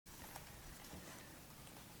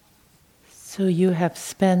So you have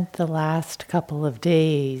spent the last couple of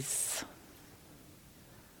days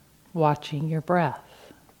watching your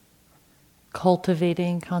breath,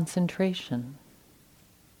 cultivating concentration.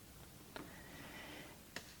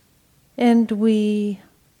 And we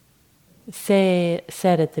said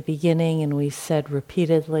at the beginning, and we said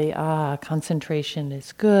repeatedly, concentration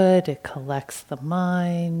is good, it collects the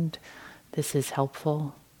mind, this is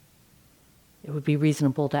helpful. It would be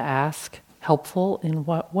reasonable to ask, helpful in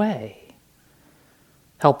what way?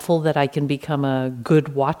 Helpful that I can become a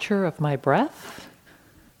good watcher of my breath?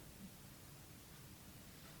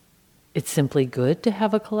 It's simply good to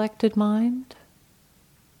have a collected mind?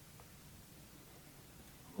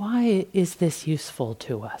 Why is this useful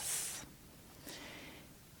to us?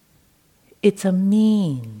 It's a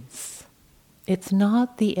means. It's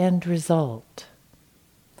not the end result.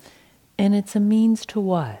 And it's a means to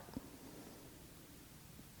what?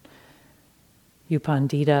 U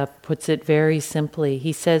Pandita puts it very simply.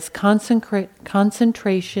 He says, concentration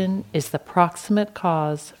is the proximate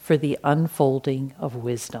cause for the unfolding of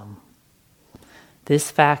wisdom.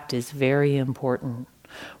 This fact is very important.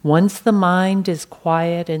 Once the mind is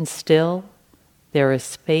quiet and still, there is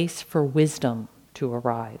space for wisdom to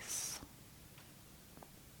arise.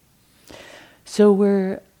 So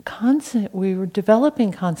we're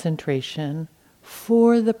developing concentration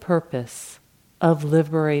for the purpose of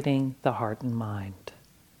liberating the heart and mind.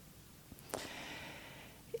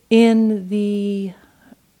 In the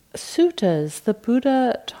suttas, the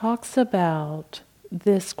Buddha talks about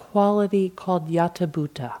this quality called Yatha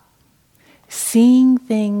Bhuta, seeing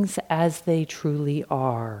things as they truly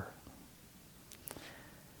are.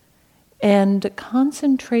 And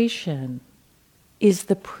concentration is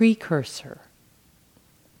the precursor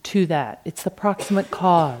to that. It's the proximate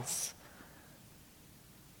cause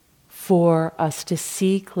for us to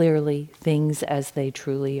see clearly things as they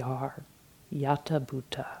truly are. Yatha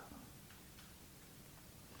Bhuta.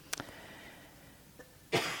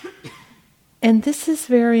 And this is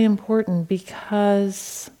very important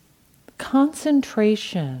because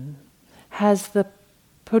concentration has the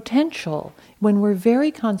potential, when we're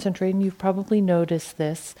very concentrated, and you've probably noticed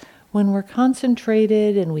this, when we're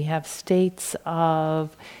concentrated and we have states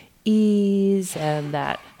of ease and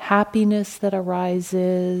that happiness that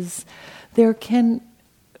arises, there can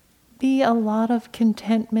be a lot of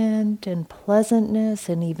contentment and pleasantness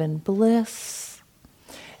and even bliss.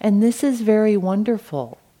 And this is very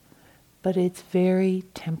wonderful, but it's very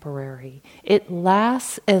temporary. It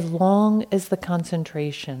lasts as long as the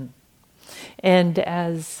concentration. And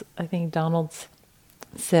as I think Donald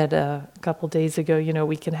said a couple days ago,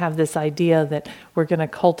 we can have this idea that we're going to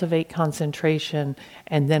cultivate concentration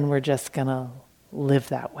and then we're just going to live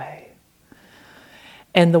that way.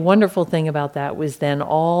 And the wonderful thing about that was then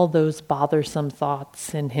all those bothersome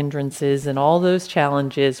thoughts and hindrances and all those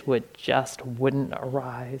challenges wouldn't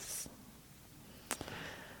arise.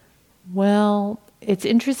 Well, it's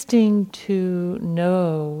interesting to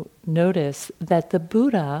notice that the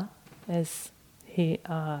Buddha, as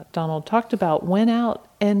Donald talked about, went out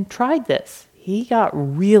and tried this. He got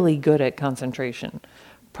really good at concentration,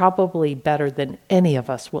 probably better than any of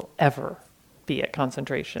us will ever be at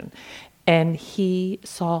concentration. And he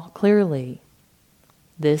saw clearly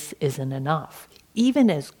this isn't enough. Even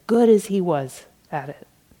as good as he was at it,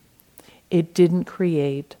 it didn't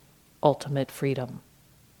create ultimate freedom.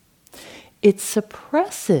 It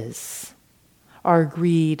suppresses our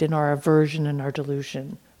greed and our aversion and our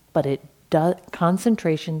delusion, but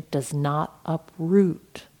concentration does not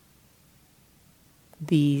uproot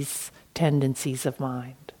these tendencies of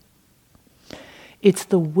mind. It's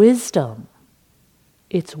wisdom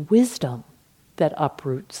that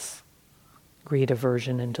uproots greed,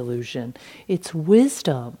 aversion, and delusion. It's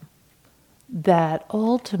wisdom that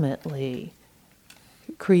ultimately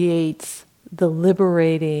creates the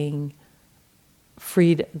liberating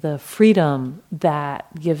the freedom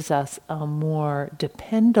that gives us a more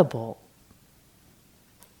dependable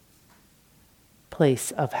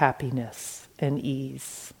place of happiness and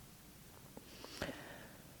ease.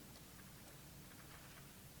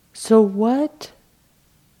 So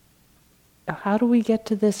how do we get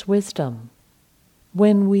to this wisdom?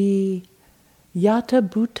 Yatha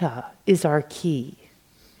Bhuta is our key.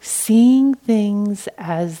 Seeing things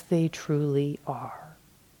as they truly are.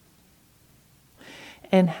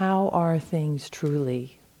 And how are things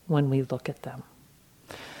truly when we look at them?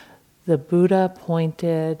 The Buddha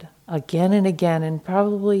pointed again and again, and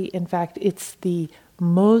probably, in fact, it's the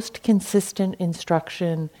most consistent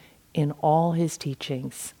instruction in all his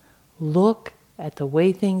teachings. Look at the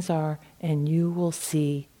way things are, and you will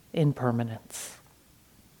see impermanence.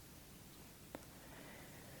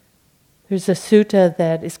 There's a sutta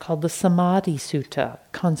that is called the Samadhi Sutta,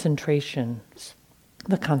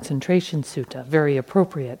 the concentration sutta, very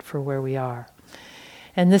appropriate for where we are.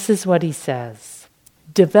 And this is what he says: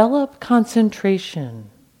 develop concentration,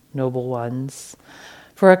 noble ones,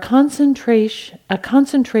 for a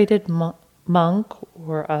concentrated monk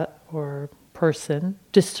or person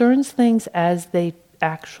discerns things as they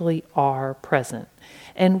actually are present.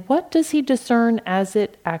 And what does he discern as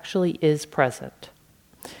it actually is present?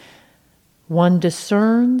 One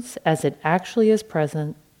discerns as it actually is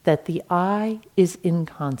present that the I is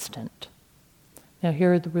inconstant. Now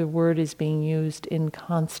here the word is being used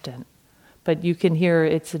inconstant, but you can hear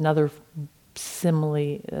it's another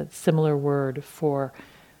similar word for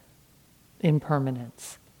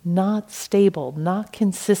impermanence. Not stable, not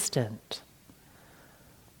consistent.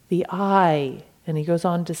 The I, and he goes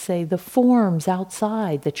on to say, the forms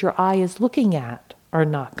outside that your eye is looking at are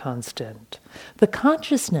not constant. The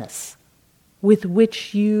consciousness with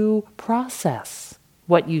which you process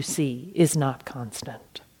what you see is not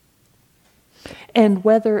constant. And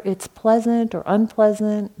whether it's pleasant or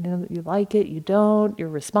unpleasant, you like it, you don't, your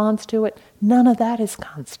response to it, none of that is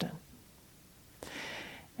constant.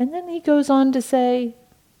 And then he goes on to say,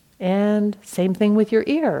 and same thing with your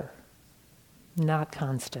ear, not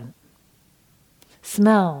constant.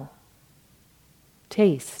 Smell,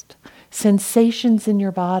 taste, sensations in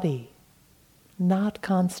your body, not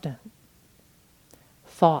constant.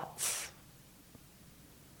 Thoughts,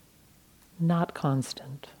 not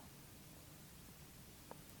constant.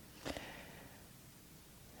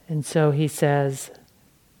 And so he says,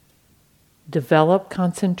 develop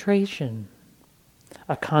concentration.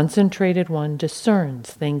 A concentrated one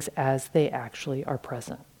discerns things as they actually are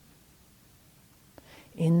present.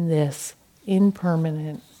 In this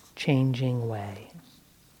impermanent, changing way.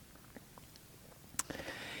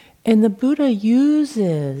 And the Buddha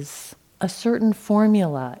uses a certain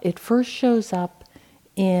formula. It first shows up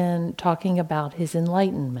in talking about his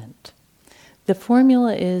enlightenment. The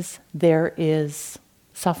formula is, there is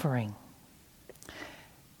suffering.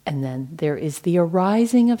 And then there is the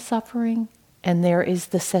arising of suffering, and there is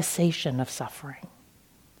the cessation of suffering.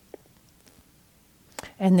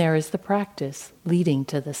 And there is the practice leading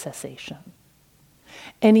to the cessation.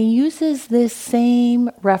 And he uses this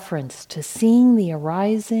same reference to seeing the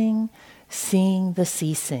arising, seeing the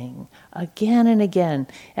ceasing, again and again,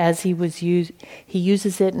 as he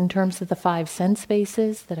uses it in terms of the 5 sense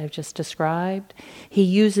bases that I've just described. He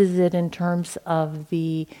uses it in terms of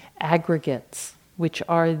the aggregates, which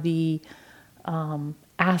are the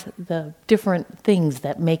different things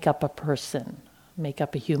that make up a person, make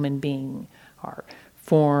up a human being, our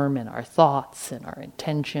form and our thoughts and our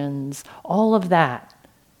intentions, all of that.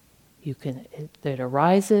 It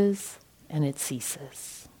arises and it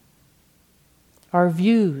ceases. Our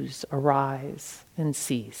views arise and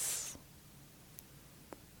cease.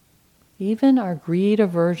 Even our greed,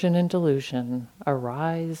 aversion, and delusion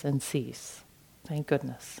arise and cease. Thank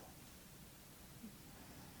goodness.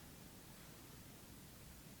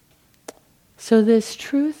 So this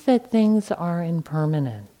truth that things are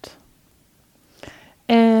impermanent.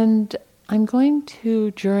 And I'm going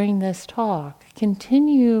to, during this talk,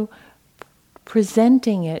 continue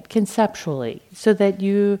presenting it conceptually so that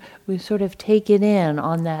we sort of take it in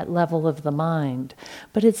on that level of the mind.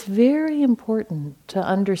 But it's very important to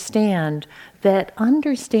understand that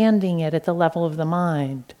understanding it at the level of the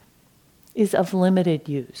mind is of limited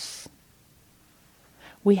use.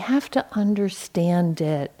 We have to understand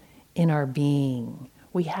it in our being.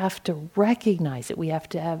 We have to recognize it. We have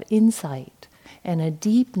to have insight and a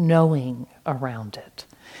deep knowing around it.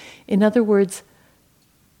 In other words,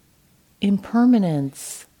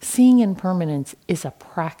 impermanence, seeing impermanence is a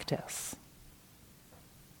practice.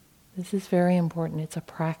 This is very important. It's a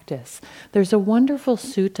practice. There's a wonderful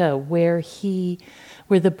sutta where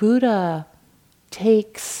the Buddha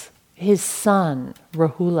takes his son,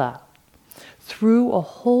 Rahula, through a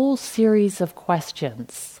whole series of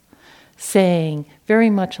questions, saying,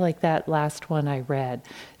 very much like that last one I read,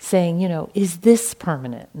 saying, is this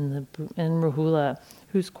permanent? And Rahula,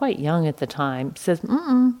 who's quite young at the time, says,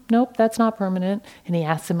 nope, that's not permanent. And he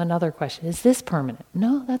asks him another question, is this permanent?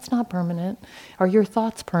 No, that's not permanent. Are your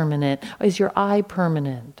thoughts permanent? Is your eye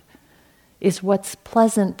permanent? Is what's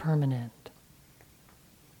pleasant permanent?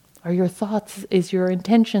 Are your thoughts, is your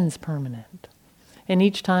intentions permanent? And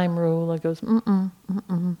each time Rahula goes,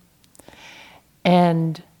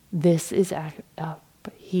 And this is,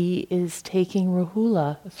 he is taking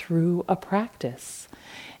Rahula through a practice.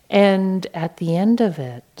 And at the end of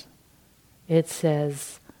it, it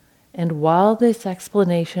says, and while this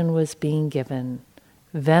explanation was being given,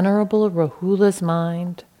 Venerable Rahula's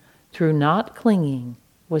mind through not clinging,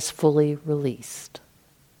 was fully released.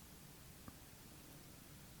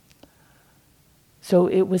 So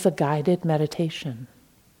it was a guided meditation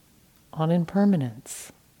on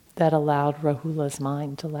impermanence that allowed Rahula's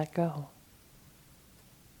mind to let go.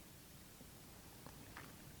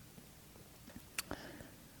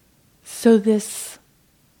 So this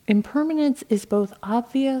impermanence is both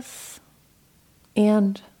obvious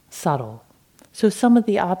and subtle. So some of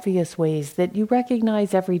the obvious ways that you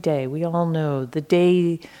recognize every day, we all know the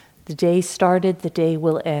day started, the day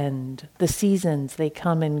will end. The seasons, they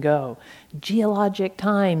come and go. Geologic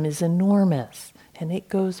time is enormous, and it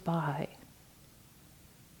goes by.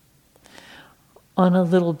 On a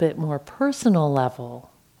little bit more personal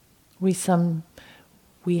level, we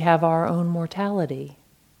have our own mortality,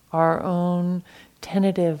 our own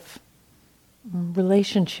tentative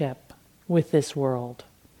relationship with this world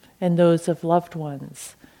and those of loved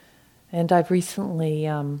ones. And I've recently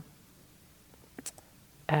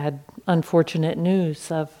had unfortunate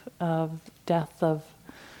news of death of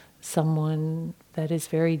someone that is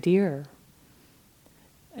very dear.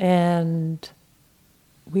 And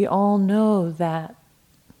we all know that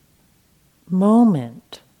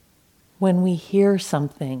moment when we hear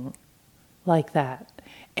something like that,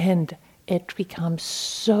 and it becomes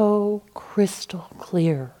so crystal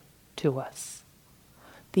clear to us,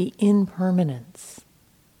 the impermanence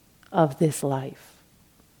of this life.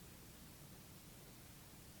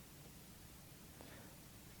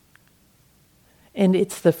 And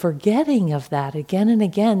it's the forgetting of that again and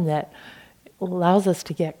again that allows us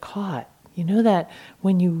to get caught. You know that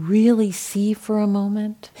when you really see for a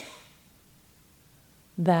moment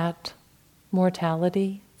that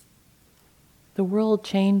mortality, the world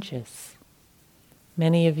changes.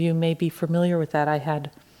 Many of you may be familiar with that. I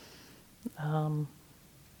had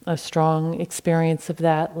a strong experience of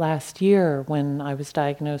that last year when I was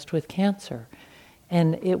diagnosed with cancer.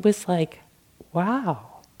 And it was like,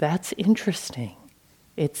 wow, that's interesting.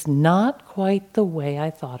 It's not quite the way I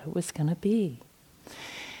thought it was going to be.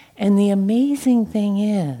 And the amazing thing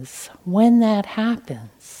is, when that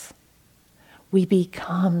happens, we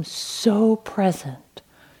become so present,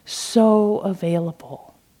 so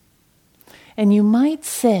available. And you might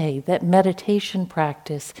say that meditation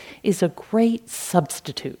practice is a great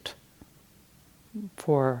substitute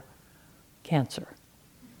for cancer.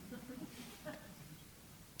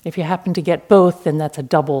 If you happen to get both, then that's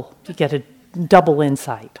you get a double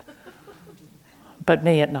insight. But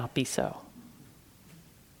may it not be so.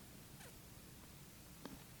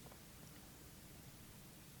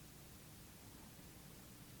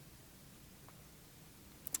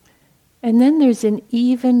 And then there's an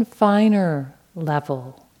even finer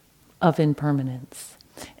level of impermanence.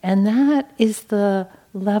 And that is the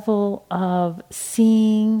level of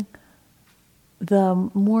seeing the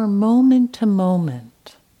more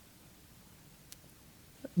moment-to-moment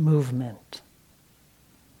movement,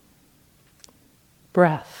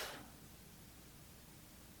 breath,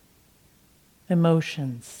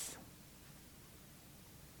 emotions,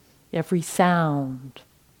 every sound,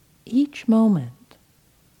 each moment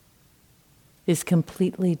is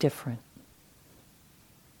completely different.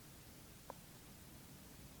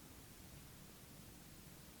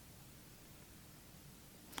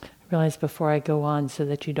 I realize before I go on, so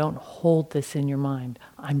that you don't hold this in your mind,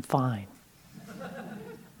 I'm fine.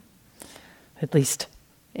 At least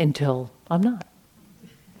until I'm not.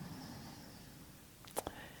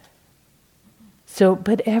 So,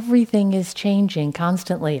 but everything is changing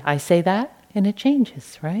constantly. I say that and it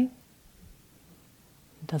changes, right?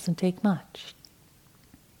 It doesn't take much.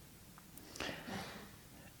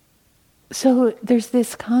 So there's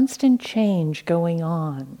this constant change going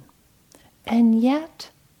on, and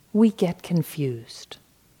yet we get confused.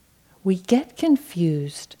 We get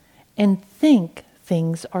confused and think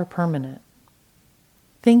things are permanent.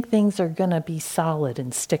 Think things are going to be solid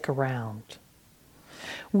and stick around.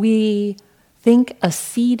 We think a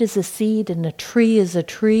seed is a seed and a tree is a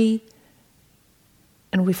tree,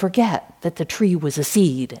 and we forget that the tree was a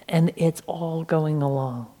seed and it's all going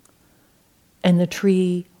along. And the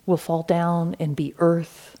tree will fall down and be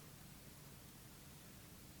earth.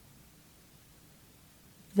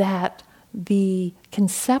 That the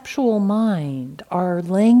conceptual mind, our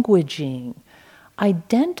languaging,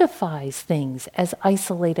 identifies things as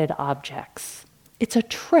isolated objects. It's a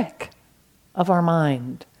trick of our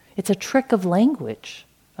mind. It's a trick of language,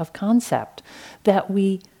 of concept, that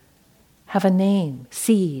we have a name,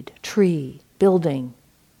 seed, tree, building,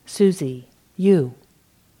 Susie, you.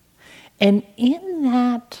 And in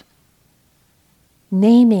that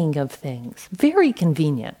naming of things, very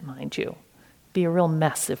convenient, mind you, be a real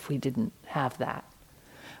mess if we didn't have that.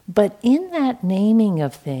 But in that naming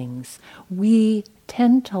of things, we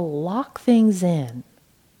tend to lock things in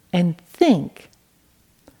and think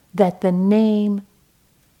that the name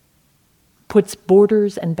puts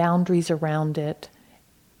borders and boundaries around it,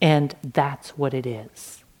 and that's what it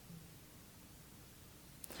is.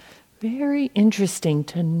 Very interesting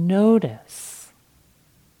to notice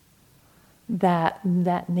that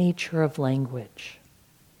nature of language.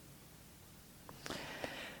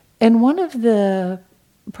 And one of the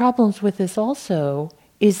problems with this also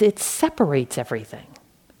is it separates everything.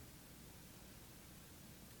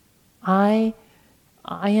 I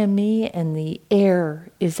am me, and the air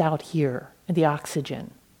is out here, and the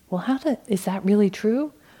oxygen. Well, is that really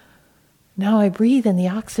true? Now I breathe and the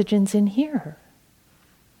oxygen's in here.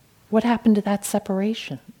 What happened to that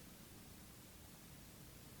separation?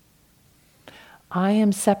 I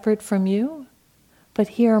am separate from you, but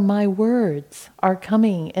here my words are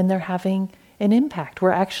coming and they're having an impact.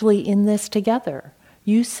 We're actually in this together.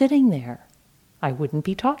 You sitting there. I wouldn't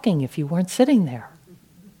be talking if you weren't sitting there.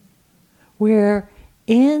 We're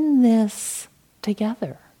in this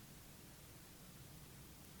together.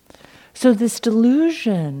 So this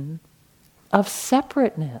delusion of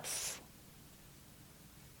separateness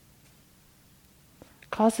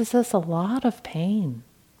causes us a lot of pain.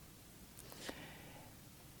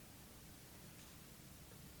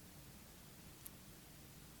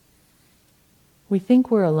 We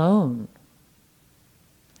think we're alone.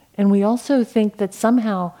 And we also think that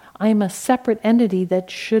somehow I'm a separate entity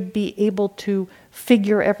that should be able to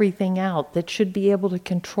figure everything out, that should be able to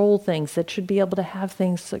control things, that should be able to have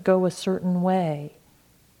things that go a certain way.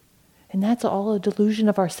 And that's all a delusion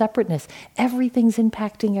of our separateness. Everything's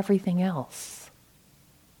impacting everything else.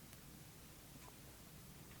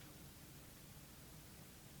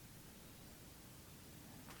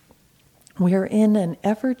 We're in an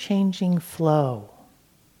ever-changing flow.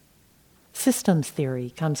 Systems theory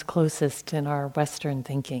comes closest in our Western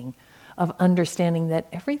thinking of understanding that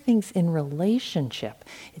everything's in relationship.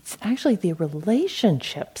 It's actually the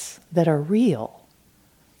relationships that are real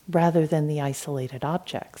rather than the isolated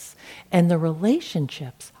objects. And the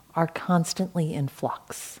relationships are constantly in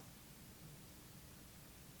flux.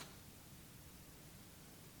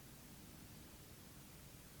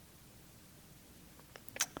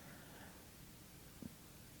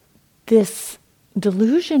 This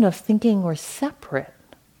delusion of thinking we're separate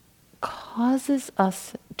causes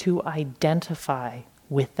us to identify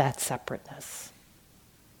with that separateness.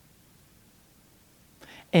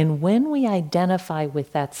 And when we identify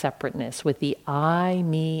with that separateness, with the I,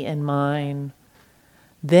 me, and mine,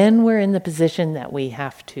 then we're in the position that we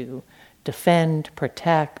have to defend,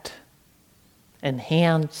 protect,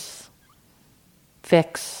 enhance,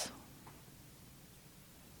 fix,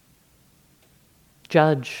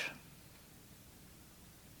 judge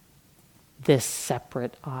this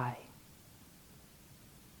separate I.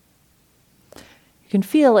 You can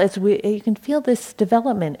feel this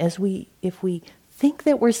development if we think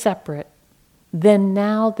that we're separate, then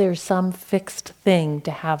now there's some fixed thing to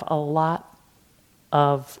have a lot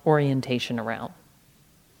of orientation around.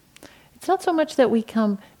 It's not so much that we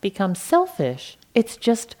become selfish, it's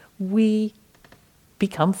just we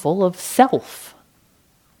become full of self.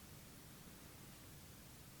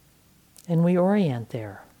 And we orient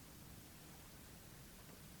there.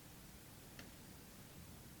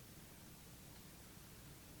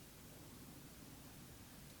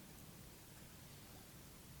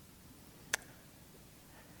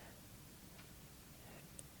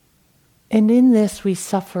 And in this we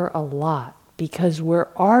suffer a lot because we're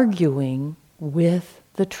arguing with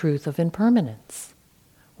the truth of impermanence.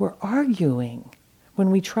 We're arguing when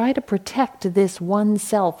we try to protect this one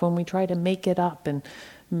self, when we try to make it up and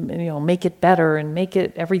make it better and make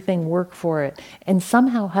it everything work for it, and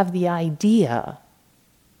somehow have the idea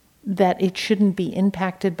that it shouldn't be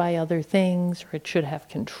impacted by other things, or it should have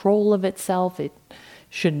control of itself. It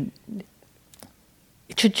should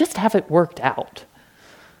just have it worked out.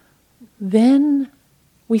 Then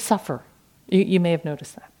we suffer. You may have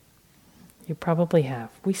noticed that. You probably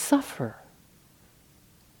have. We suffer.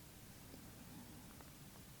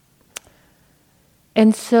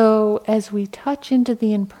 And so as we touch into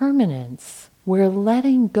the impermanence, we're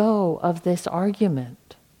letting go of this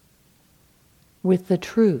argument with the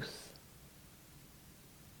truth.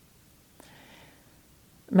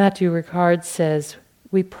 Matthew Ricard says,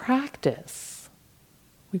 we practice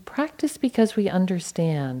because we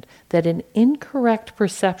understand that an incorrect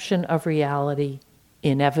perception of reality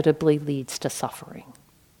inevitably leads to suffering.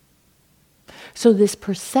 So this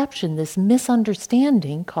perception, this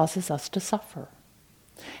misunderstanding causes us to suffer.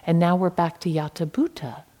 And now we're back to Yatha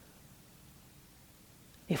Bhuta.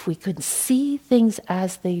 if we could see things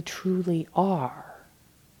as they truly are,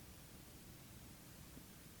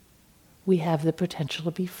 we have the potential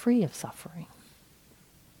to be free of suffering.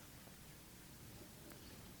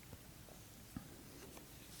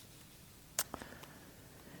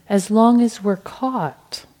 As long as we're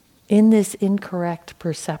caught in this incorrect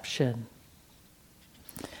perception,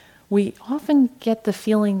 we often get the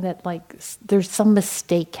feeling that there's some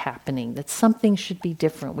mistake happening, that something should be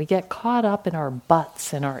different. We get caught up in our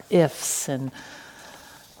buts and our ifs and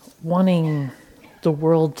wanting the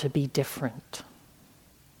world to be different.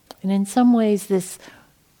 And in some ways, this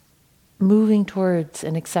moving towards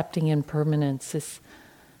and accepting impermanence is,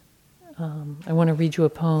 I want to read you a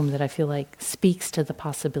poem that I feel like speaks to the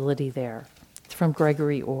possibility there. It's from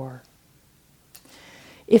Gregory Orr.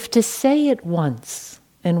 If to say it once,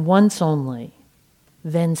 and once only,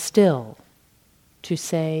 then still to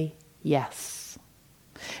say yes.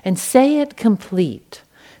 And say it complete.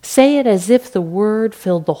 Say it as if the word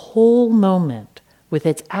filled the whole moment with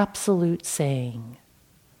its absolute saying.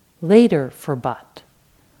 Later for but.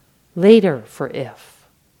 Later for if.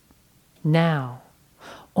 Now,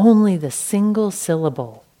 only the single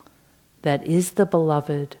syllable that is the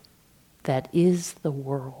beloved, that is the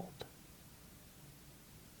world.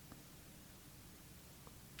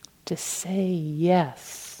 To say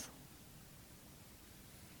yes.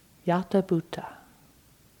 Yatha Bhuta.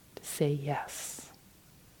 To say yes.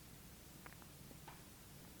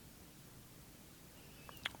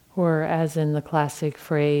 Or as in the classic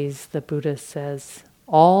phrase, the Buddha says,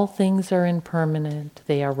 all things are impermanent,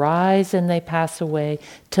 they arise and they pass away.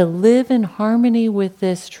 To live in harmony with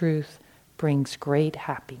this truth brings great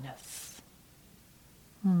happiness.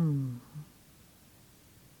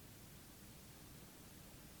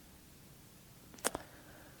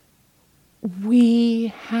 We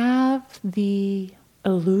have the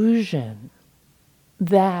illusion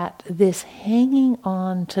that this hanging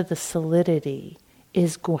on to the solidity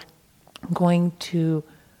is going to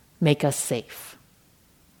make us safe.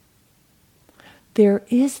 There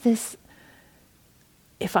is this,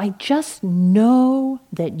 if I just know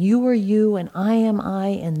that you are you and I am I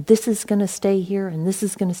and this is going to stay here and this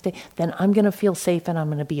is going to stay, then I'm going to feel safe and I'm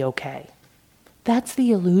going to be okay. That's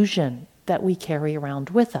the illusion that we carry around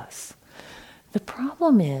with us. The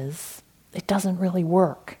problem is, it doesn't really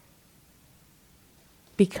work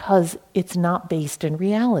because it's not based in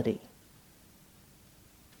reality.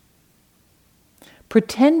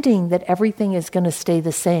 Pretending that everything is going to stay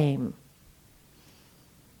the same,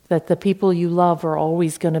 that the people you love are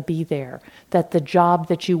always going to be there, that the job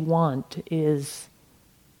that you want is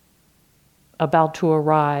about to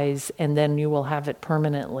arise and then you will have it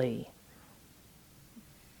permanently.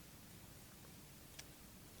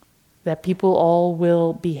 That people all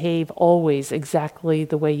will behave always exactly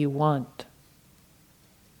the way you want.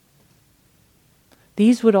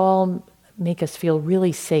 These would all make us feel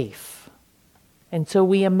really safe. And so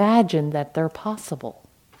we imagine that they're possible.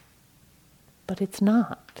 But it's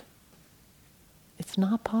not. It's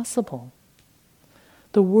not possible.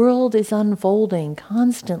 The world is unfolding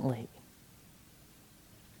constantly.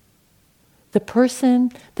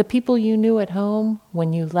 The people you knew at home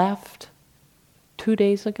when you left 2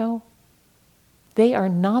 days ago, they are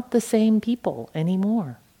not the same people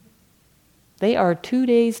anymore. They are 2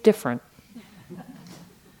 days different.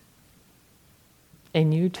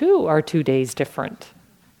 And you too are 2 days different.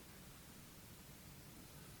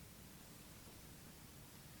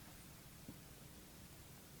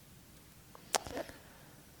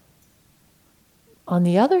 On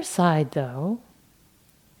the other side, though,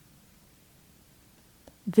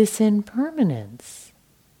 this impermanence,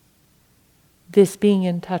 this being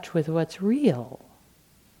in touch with what's real,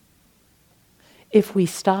 if we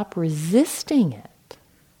stop resisting it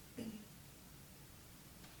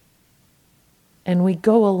and we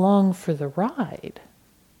go along for the ride,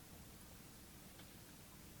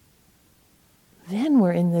 then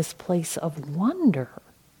we're in this place of wonder,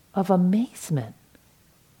 of amazement.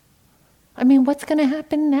 I mean, what's going to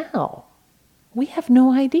happen now? We have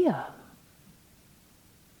no idea.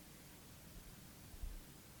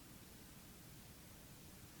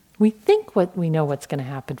 We think we know what's going to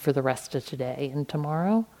happen for the rest of today and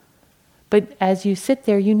tomorrow. But as you sit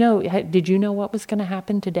there, you know, did you know what was going to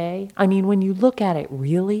happen today? I mean, when you look at it,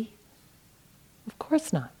 really? Of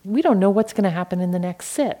course not. We don't know what's going to happen in the next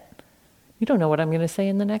sit. You don't know what I'm going to say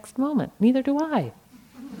in the next moment. Neither do I.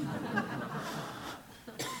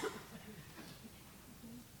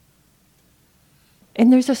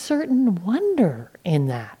 And there's a certain wonder in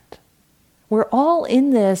that. We're all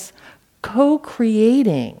in this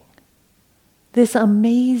co-creating this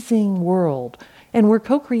amazing world, and we're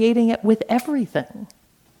co-creating it with everything.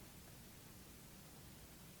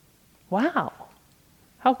 Wow,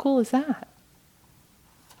 how cool is that?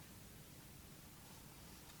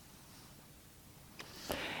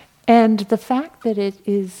 And the fact that it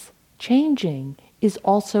is changing is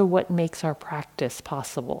also what makes our practice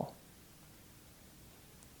possible.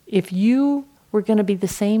 If you were going to be the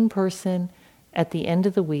same person at the end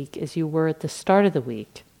of the week as you were at the start of the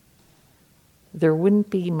week, there wouldn't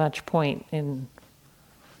be much point in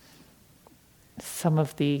some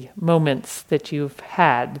of the moments that you've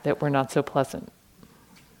had that were not so pleasant.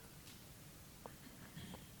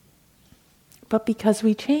 But because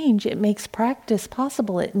we change, it makes practice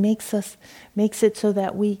possible. It makes it so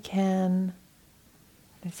that we can,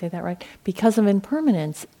 did I say that right? Because of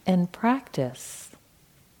impermanence and practice,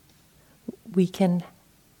 we can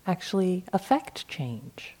actually affect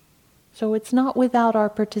change. So it's not without our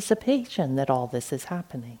participation that all this is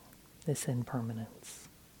happening, this impermanence.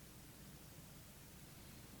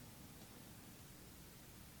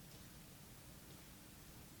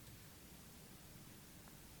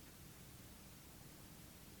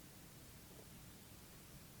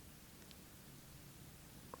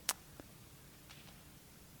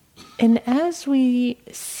 And as we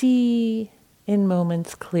see in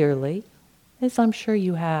moments clearly, as I'm sure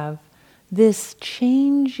you have, this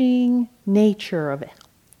changing nature of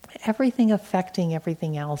everything affecting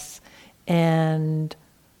everything else and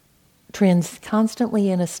constantly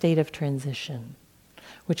in a state of transition.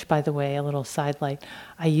 Which, by the way, a little sidelight,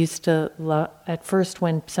 I used to at first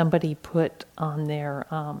when somebody put on their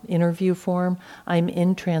interview form, I'm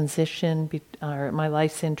in transition, or my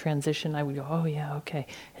life's in transition, I would go, oh yeah, okay.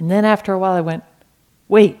 And then after a while I went,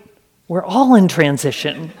 wait, we're all in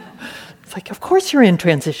transition. It's like, of course you're in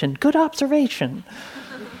transition. Good observation.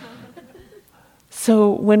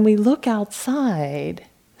 So when we look outside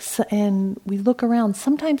and we look around,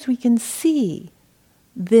 sometimes we can see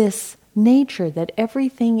this nature that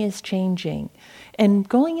everything is changing. And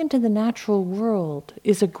going into the natural world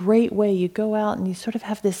is a great way. You go out and you sort of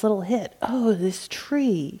have this little hit. Oh, this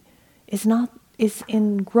tree is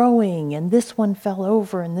in growing, and this one fell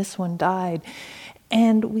over and this one died.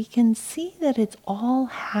 And we can see that it's all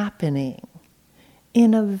happening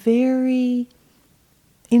in a very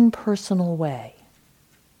impersonal way.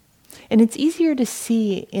 And it's easier to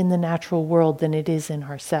see in the natural world than it is in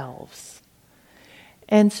ourselves.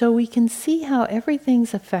 And so we can see how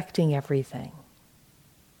everything's affecting everything.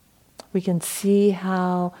 We can see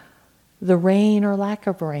how the rain or lack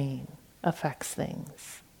of rain affects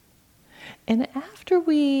things. And after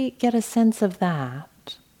we get a sense of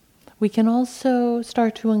that, we can also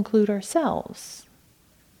start to include ourselves.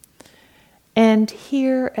 And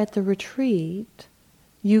here at the retreat,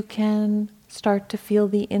 you can start to feel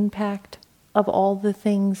the impact of all the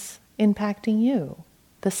things impacting you.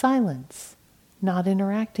 The silence, not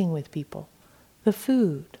interacting with people, the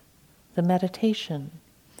food, the meditation.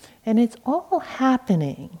 And it's all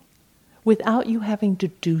happening without you having to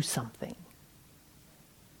do something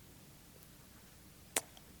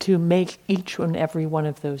to make each and every one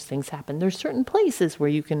of those things happen. There's certain places where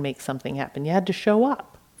you can make something happen. You had to show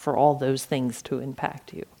up for all those things to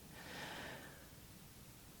impact you.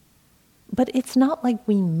 But it's not like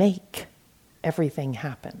we make everything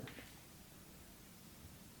happen.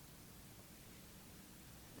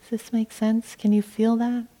 Does this make sense? Can you feel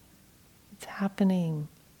that? It's happening.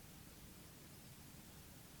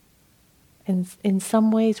 And in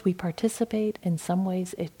some ways we participate, in some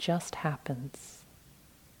ways it just happens.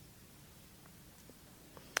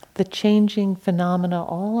 The changing phenomena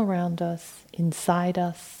all around us, inside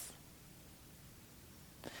us,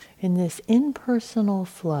 in this impersonal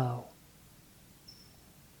flow.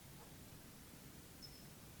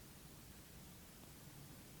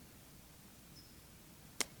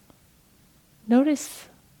 Notice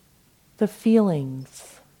the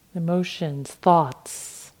feelings, emotions,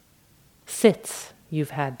 thoughts, sits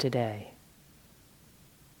you've had today.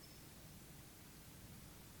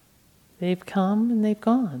 They've come and they've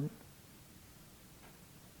gone.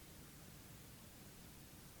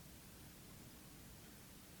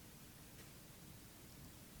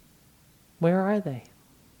 Where are they?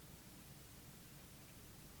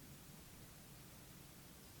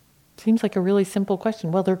 Seems like a really simple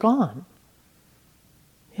question. Well, they're gone.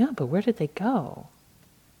 Yeah, but where did they go?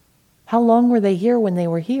 How long were they here when they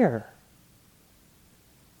were here?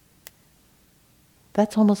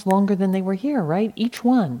 That's almost longer than they were here, right? Each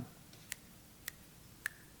one.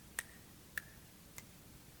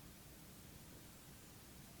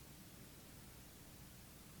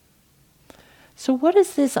 So what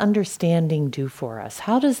does this understanding do for us?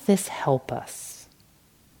 How does this help us?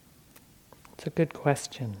 It's a good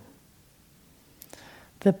question.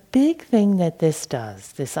 The big thing that this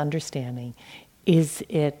does, this understanding, is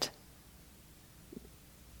it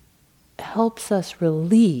helps us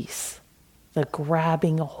release the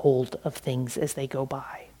grabbing a hold of things as they go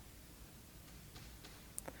by.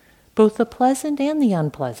 Both the pleasant and the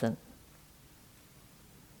unpleasant.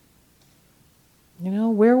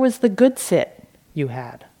 Where was the good sit you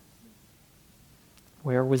had?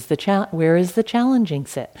 Where is the challenging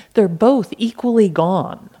sit? They're both equally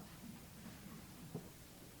gone.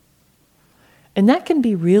 And that can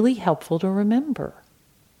be really helpful to remember.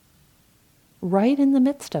 Right in the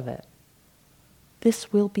midst of it.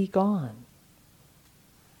 This will be gone.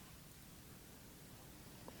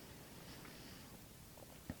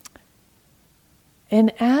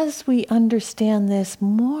 And as we understand this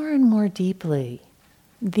more and more deeply,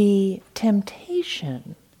 the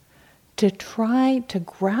temptation to try to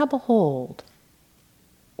grab a hold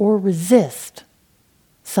or resist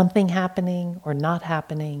something happening or not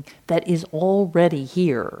happening that is already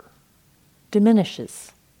here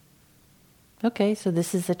diminishes. Okay, so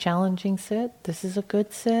this is a challenging sit. This is a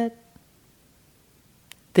good sit.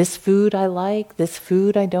 This food I like. This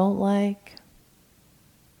food I don't like.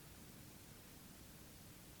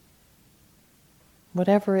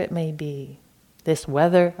 Whatever it may be. This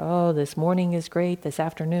weather, this morning is great. This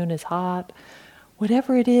afternoon is hot.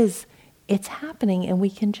 Whatever it is, it's happening and we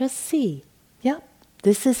can just see, yep,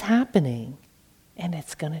 this is happening and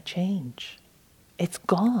it's going to change. It's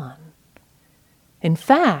gone. In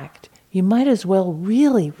fact, you might as well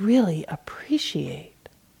really, really appreciate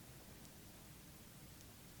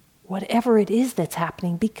whatever it is that's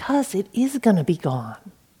happening because it is going to be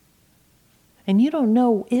gone. And you don't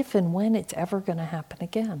know if and when it's ever going to happen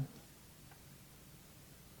again.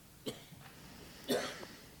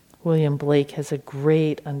 William Blake has a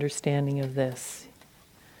great understanding of this.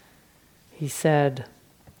 He said,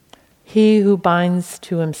 "He who binds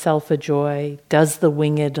to himself a joy does the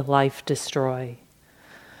winged life destroy.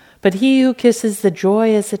 But he who kisses the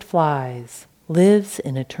joy as it flies lives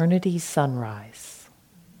in eternity's sunrise."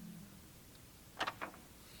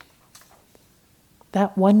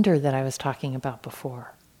 That wonder that I was talking about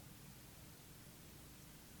before.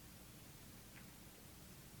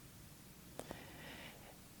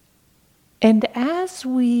 And as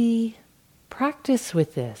we practice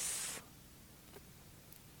with this,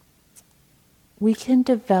 we can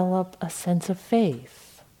develop a sense of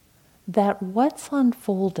faith that what's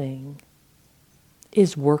unfolding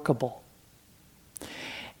is workable.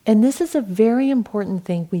 And this is a very important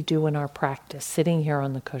thing we do in our practice, sitting here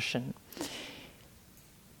on the cushion.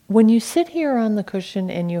 When you sit here on the cushion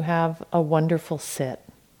and you have a wonderful sit,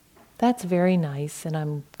 that's very nice, and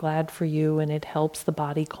I'm glad for you, and it helps the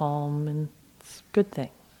body calm, and it's a good thing.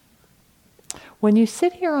 When you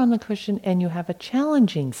sit here on the cushion and you have a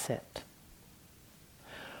challenging sit,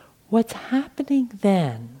 what's happening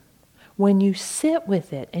then, when you sit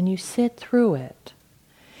with it and you sit through it,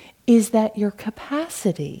 is that your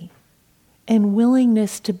capacity and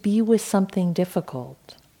willingness to be with something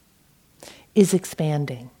difficult is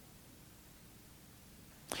expanding.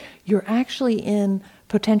 You're actually in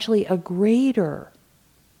potentially a greater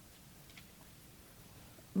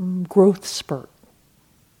growth spurt.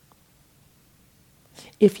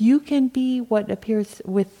 If you can be what appears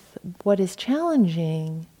with what is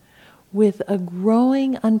challenging, with a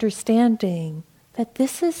growing understanding that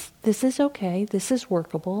this is okay, this is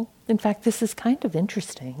workable. In fact, this is kind of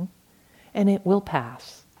interesting, and it will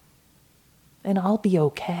pass. And I'll be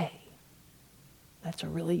okay. That's a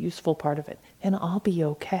really useful part of it. And I'll be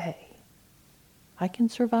okay. I can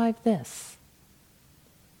survive this.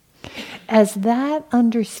 As that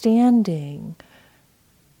understanding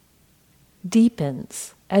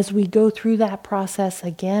deepens, as we go through that process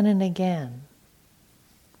again and again,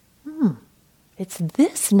 it's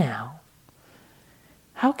this now.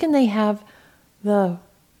 How can they have the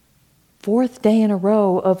 4th day in a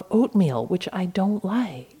row of oatmeal, which I don't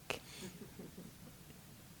like,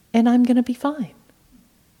 and I'm going to be fine?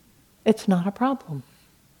 It's not a problem.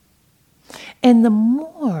 And the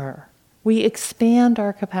more we expand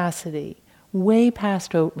our capacity way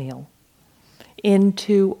past oatmeal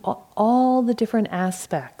into all the different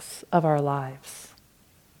aspects of our lives,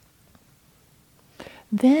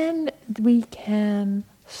 then we can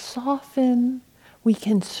soften, we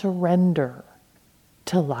can surrender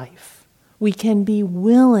to life. We can be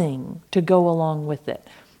willing to go along with it.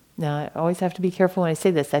 Now, I always have to be careful when I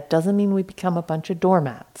say this. That doesn't mean we become a bunch of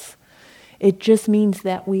doormats. It just means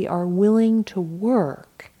that we are willing to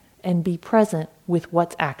work and be present with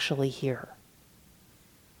what's actually here.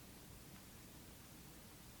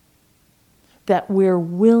 That we're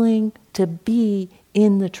willing to be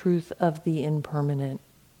in the truth of the impermanent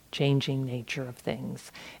changing nature of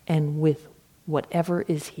things and with whatever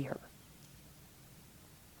is here.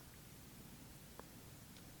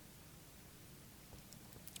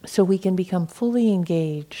 So we can become fully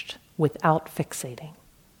engaged without fixating.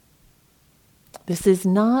 This is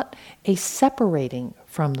not a separating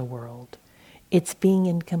from the world. It's being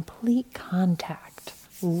in complete contact,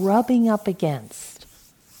 rubbing up against.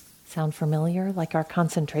 Sound familiar? Like our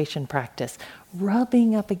concentration practice.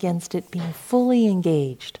 Rubbing up against it, being fully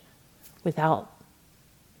engaged without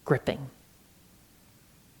gripping.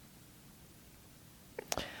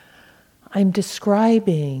 I'm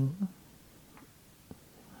describing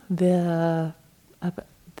the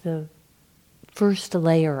first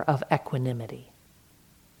layer of equanimity.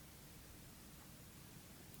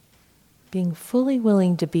 Being fully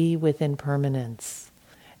willing to be with impermanence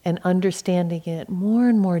and understanding it more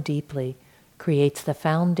and more deeply creates the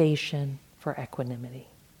foundation for equanimity.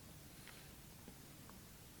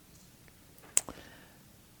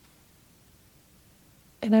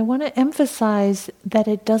 And I want to emphasize that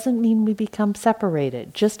it doesn't mean we become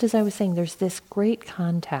separated. Just as I was saying, there's this great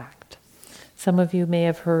contact. Some of you may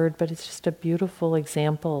have heard, but it's just a beautiful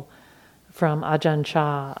example from Ajahn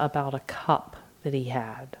Chah about a cup that he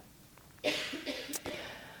had.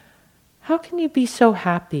 How can you be so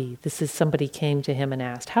happy? This is somebody came to him and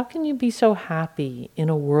asked, how can you be so happy in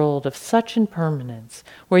a world of such impermanence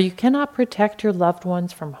where you cannot protect your loved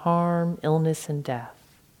ones from harm, illness, and death?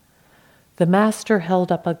 The master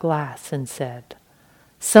held up a glass and said,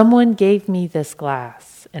 someone gave me this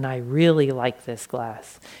glass, and I really like this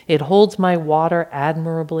glass. It holds my water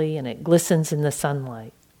admirably, and it glistens in the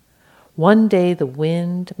sunlight. One day the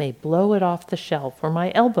wind may blow it off the shelf, or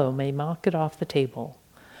my elbow may knock it off the table.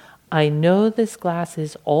 I know this glass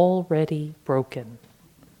is already broken,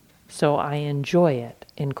 so I enjoy it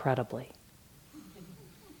incredibly.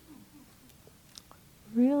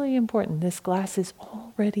 Really important. This glass is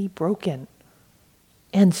already broken,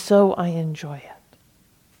 and so I enjoy it.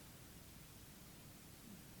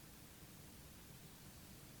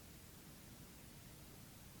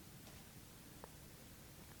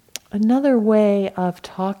 Another way of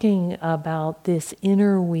talking about this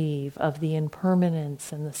inner weave of the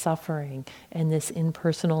impermanence and the suffering and this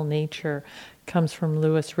impersonal nature comes from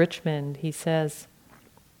Louis Richmond. He says,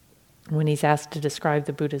 when he's asked to describe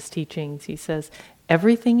the Buddha's teachings, he says,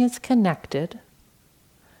 everything is connected,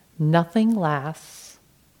 nothing lasts,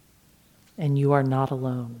 and you are not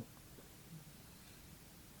alone.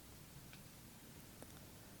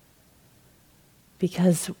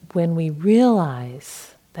 Because when we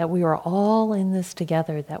realize that we are all in this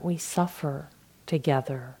together, that we suffer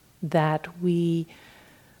together, that we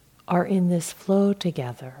are in this flow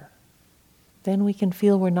together, then we can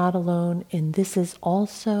feel we're not alone, and this is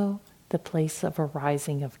also the place of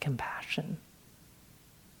arising of compassion.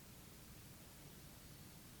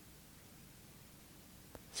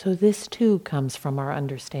 So this too comes from our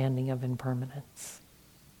understanding of impermanence.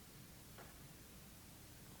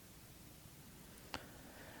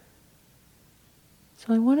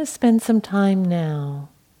 So I want to spend some time now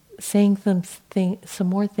saying some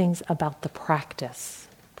more things about the practice.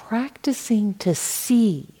 Practicing to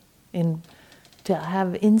see and to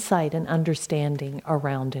have insight and understanding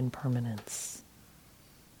around impermanence.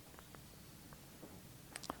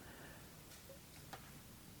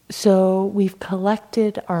 So we've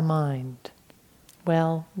collected our mind.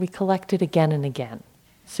 Well, we collect it again and again.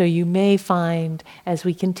 So you may find, as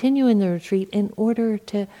we continue in the retreat, in order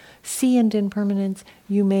to see into impermanence,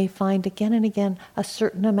 you may find again and again a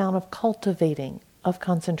certain amount of cultivating of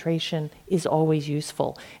concentration is always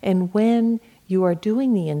useful. And when you are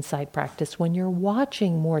doing the insight practice, when you're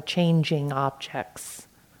watching more changing objects,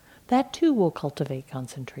 that too will cultivate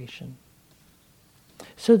concentration.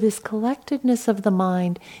 So this collectedness of the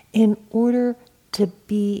mind in order to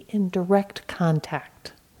be in direct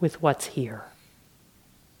contact with what's here.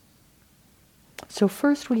 So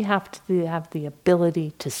first we have to have the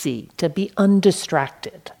ability to see, to be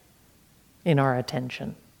undistracted in our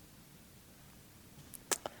attention.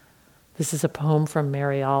 This is a poem from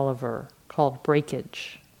Mary Oliver called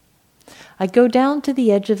Breakage. I go down to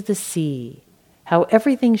the edge of the sea, how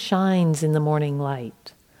everything shines in the morning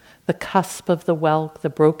light. The cusp of the whelk, the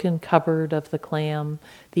broken cupboard of the clam,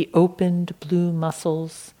 the opened blue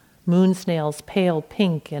mussels, moon snails pale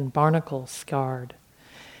pink and barnacles scarred.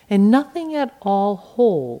 And nothing at all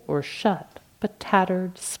whole or shut, but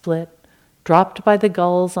tattered, split, dropped by the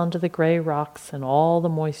gulls onto the gray rocks and all the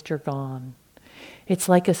moisture gone. It's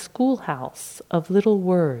like a schoolhouse of little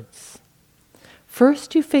words.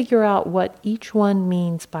 First you figure out what each one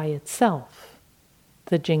means by itself.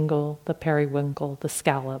 The jingle, the periwinkle, the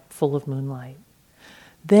scallop full of moonlight.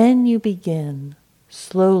 then you begin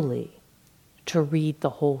slowly to read the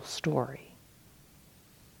whole story.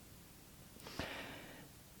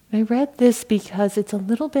 I read this because it's a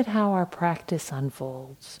little bit how our practice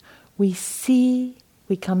unfolds. We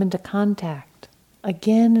come into contact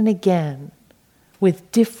again and again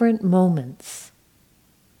with different moments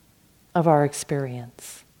of our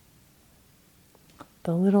experience.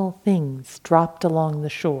 The little things dropped along the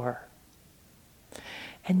shore.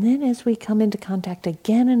 And then as we come into contact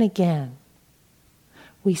again and again,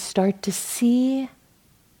 we start to see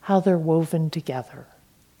how they're woven together,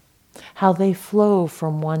 how they flow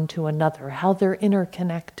from one to another, how they're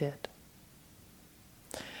interconnected,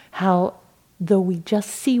 how though we just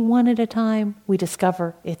see one at a time, we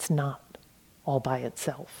discover it's not all by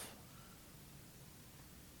itself.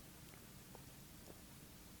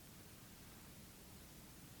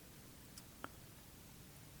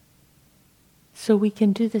 So we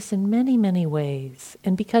can do this in many, many ways.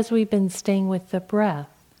 And because we've been staying with the breath,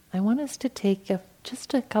 I want us to take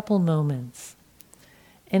just a couple moments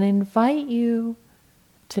and invite you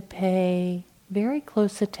to pay very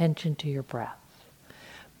close attention to your breath.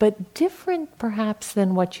 But different perhaps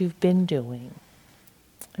than what you've been doing.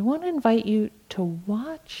 I want to invite you to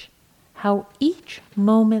watch how each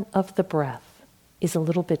moment of the breath is a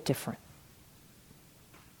little bit different.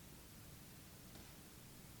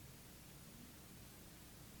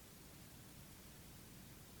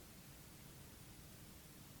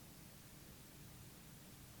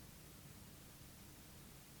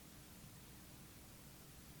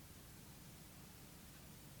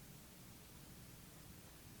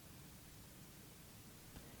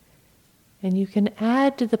 And you can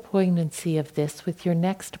add to the poignancy of this with your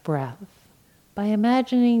next breath by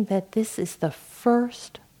imagining that this is the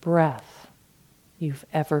first breath you've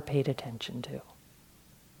ever paid attention to.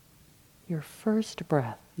 Your first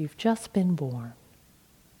breath. You've just been born.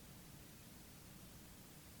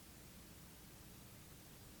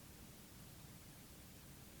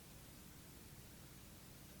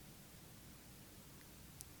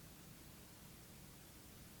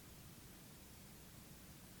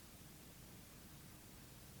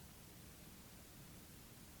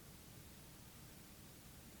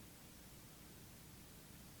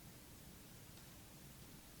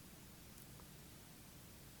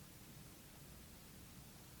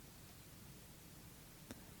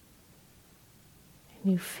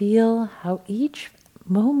 You feel how each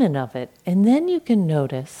moment of it, and then you can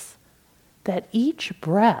notice that each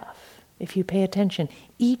breath, if you pay attention,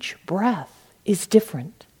 each breath is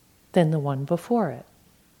different than the one before it.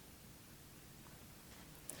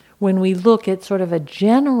 When we look at sort of a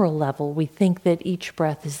general level, we think that each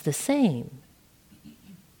breath is the same.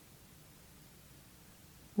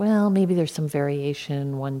 Well, maybe there's some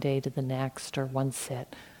variation one day to the next or one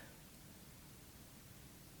sit.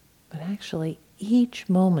 But actually, each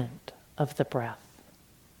moment of the breath.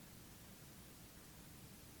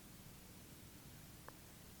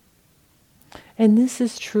 And this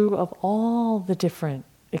is true of all the different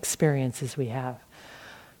experiences we have.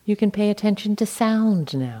 You can pay attention to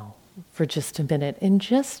sound now for just a minute. And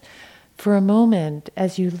just for a moment,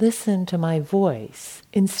 as you listen to my voice,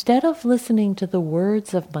 instead of listening to the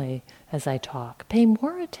words as I talk, pay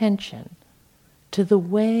more attention to the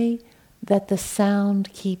way that the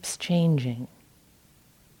sound keeps changing.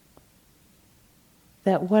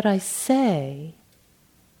 That what I say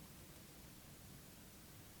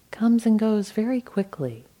comes and goes very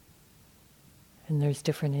quickly. And there's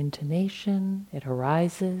different intonation, it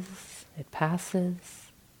arises, it passes.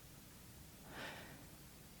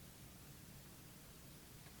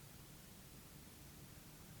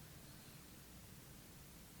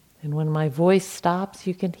 And when my voice stops,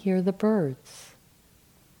 you can hear the birds.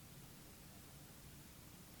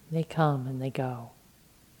 They come and they go.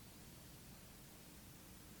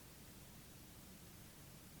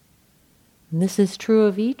 And this is true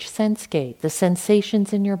of each sense gate. The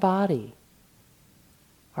sensations in your body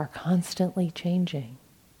are constantly changing.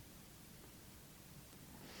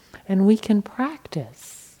 And we can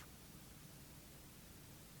practice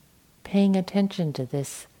paying attention to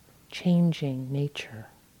this changing nature.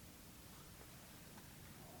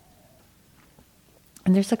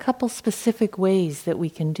 And there's a couple specific ways that we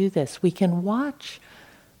can do this. We can watch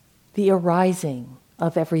the arising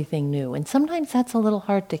of everything new. And sometimes that's a little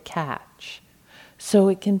hard to catch. So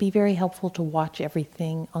it can be very helpful to watch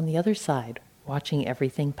everything on the other side, watching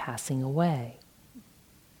everything passing away.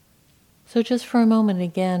 So just for a moment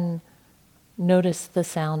again, notice the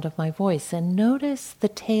sound of my voice and notice the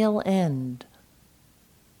tail end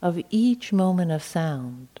of each moment of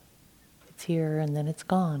sound. It's here and then it's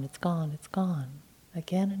gone, it's gone, it's gone,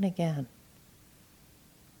 again and again.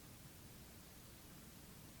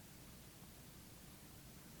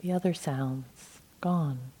 the other sounds,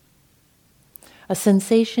 gone. A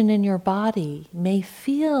sensation in your body may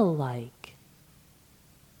feel like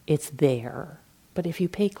it's there, but if you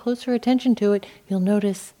pay closer attention to it, you'll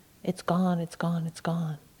notice it's gone, it's gone, it's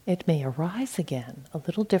gone. It may arise again, a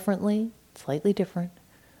little differently, slightly different,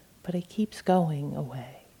 but it keeps going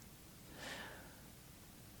away.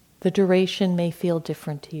 The duration may feel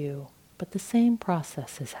different to you, but the same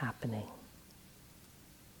process is happening.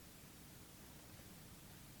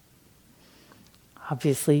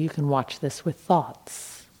 Obviously, you can watch this with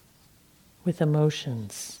thoughts, with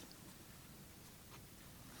emotions,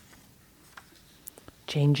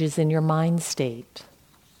 changes in your mind state,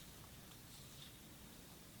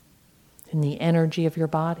 in the energy of your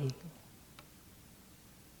body.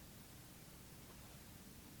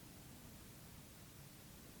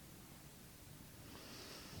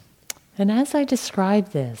 And as I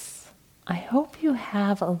describe this, I hope you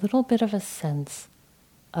have a little bit of a sense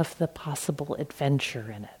of the possible adventure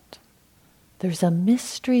in it. There's a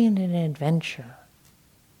mystery and an adventure.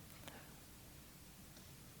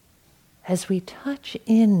 As we touch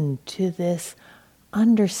into this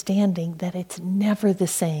understanding that it's never the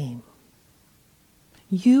same.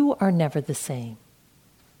 You are never the same.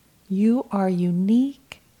 You are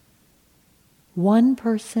unique. One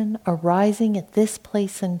person arising at this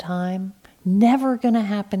place and time, never going to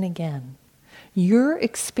happen again. Your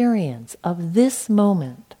experience of this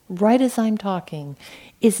moment, right as I'm talking,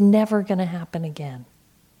 is never going to happen again.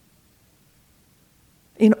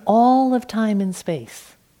 In all of time and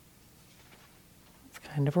space. It's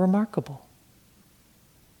kind of remarkable.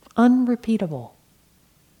 Unrepeatable.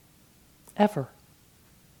 Ever.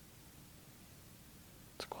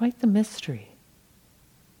 It's quite the mystery.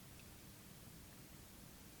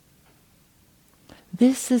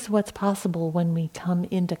 This is what's possible when we come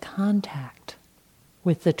into contact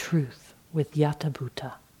with the truth, with Yatha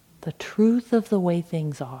Bhuta, the truth of the way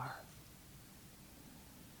things are.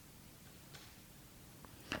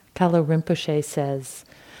 Kala Rinpoche says,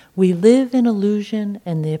 we live in illusion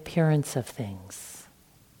and the appearance of things.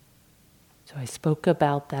 So I spoke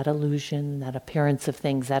about that illusion, that appearance of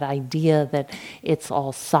things, that idea that it's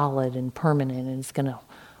all solid and permanent and it's going to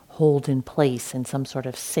hold in place in some sort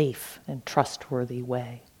of safe and trustworthy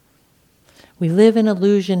way. We live in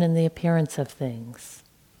illusion in the appearance of things.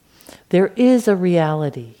 There is a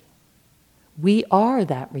reality. We are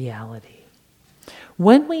that reality.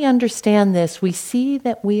 When we understand this, we see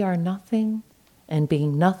that we are nothing, and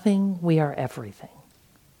being nothing, we are everything.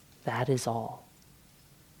 That is all.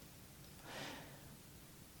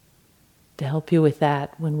 To help you with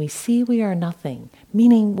that, when we see we are nothing,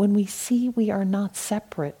 meaning when we see we are not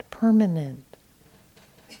separate, permanent,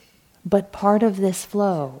 but part of this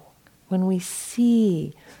flow, when we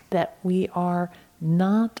see that we are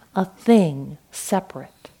not a thing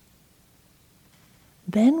separate,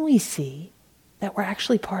 then we see that we're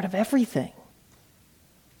actually part of everything.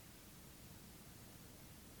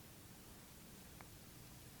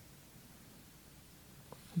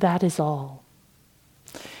 That is all.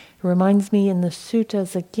 It reminds me in the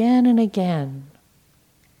suttas again and again,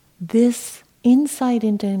 this insight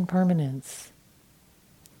into impermanence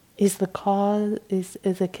is the cause, is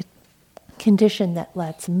a condition that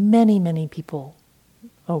lets many, many people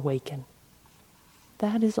awaken.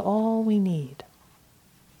 That is all we need.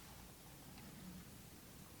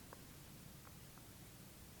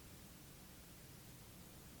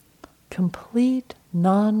 Complete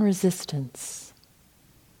non-resistance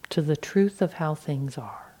to the truth of how things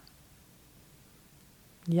are.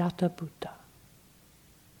 Yatha Bhuta.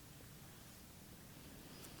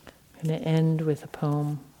 I'm going to end with a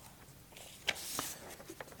poem.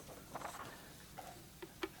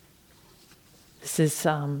 This is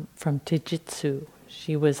from Tijitsu.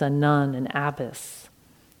 She was a nun, an abbess,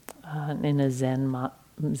 in a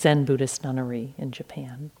Zen Buddhist nunnery in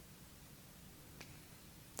Japan.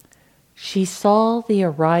 She saw the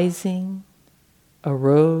arising,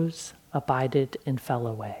 arose, abided, and fell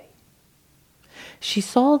away. She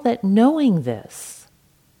saw that knowing this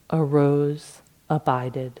arose,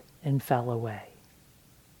 abided, and fell away.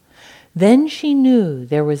 Then she knew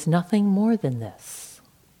there was nothing more than this.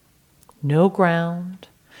 No ground,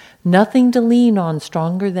 nothing to lean on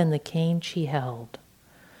stronger than the cane she held,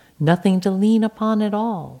 nothing to lean upon at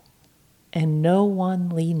all, and no one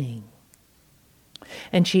leaning.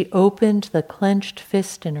 And she opened the clenched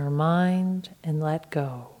fist in her mind and let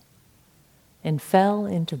go, and fell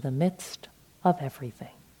into the midst of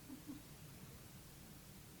everything.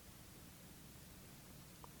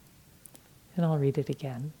 And I'll read it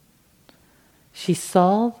again. She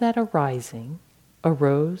saw that arising,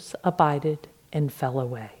 arose, abided, and fell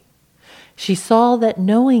away. She saw that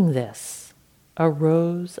knowing this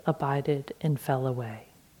arose, abided, and fell away.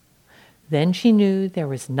 Then she knew there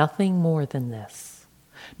was nothing more than this.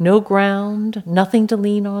 No ground, nothing to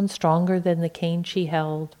lean on stronger than the cane she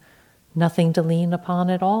held, nothing to lean upon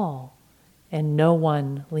at all, and no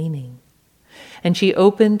one leaning. And she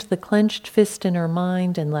opened the clenched fist in her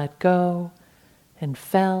mind and let go, and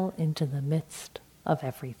fell into the midst of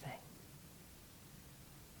everything.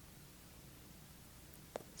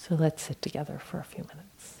 So let's sit together for a few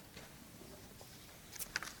minutes.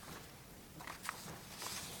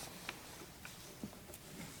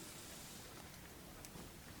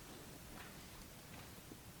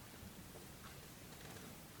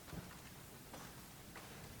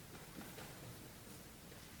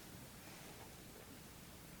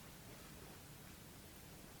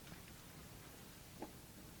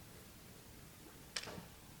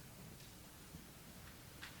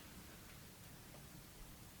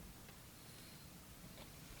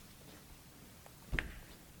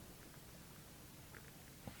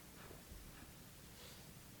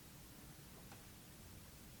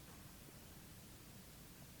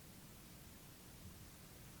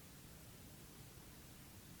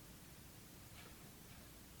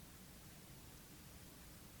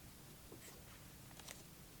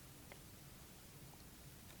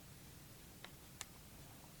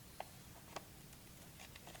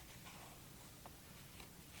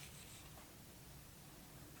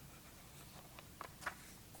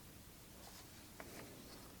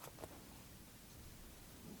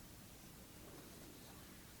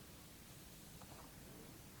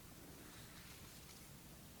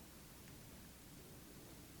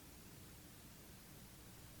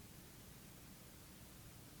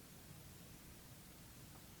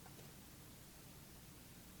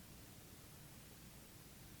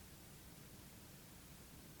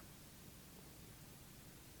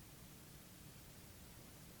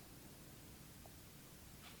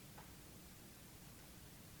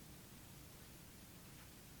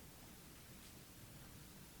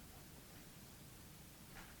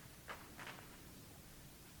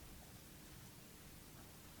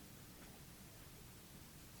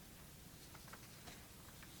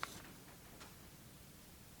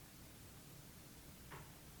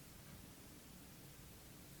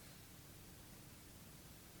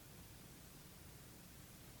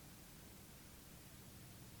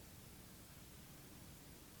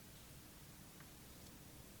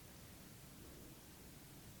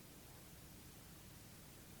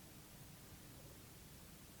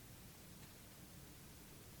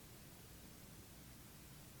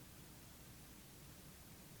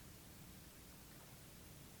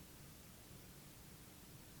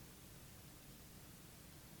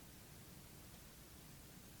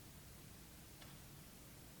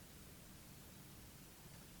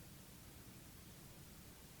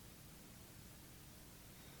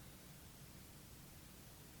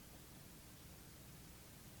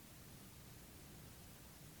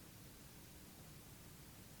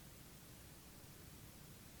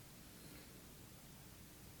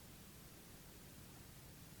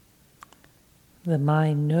 The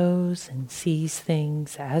mind knows and sees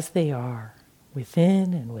things as they are,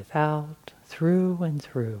 within and without, through and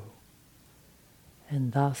through,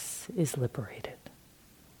 and thus is liberated.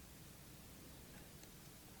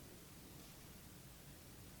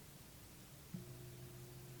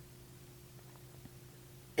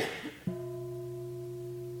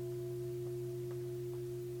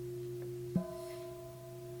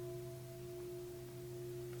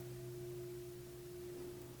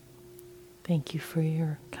 Thank you for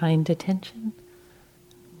your kind attention.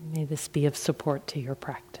 May this be of support to your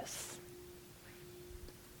practice.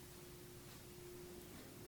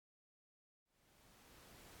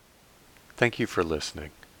 Thank you for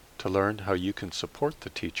listening. To learn how you can support the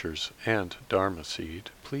teachers and Dharma Seed,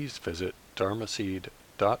 please visit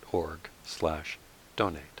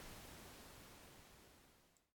dharmaseed.org/donate.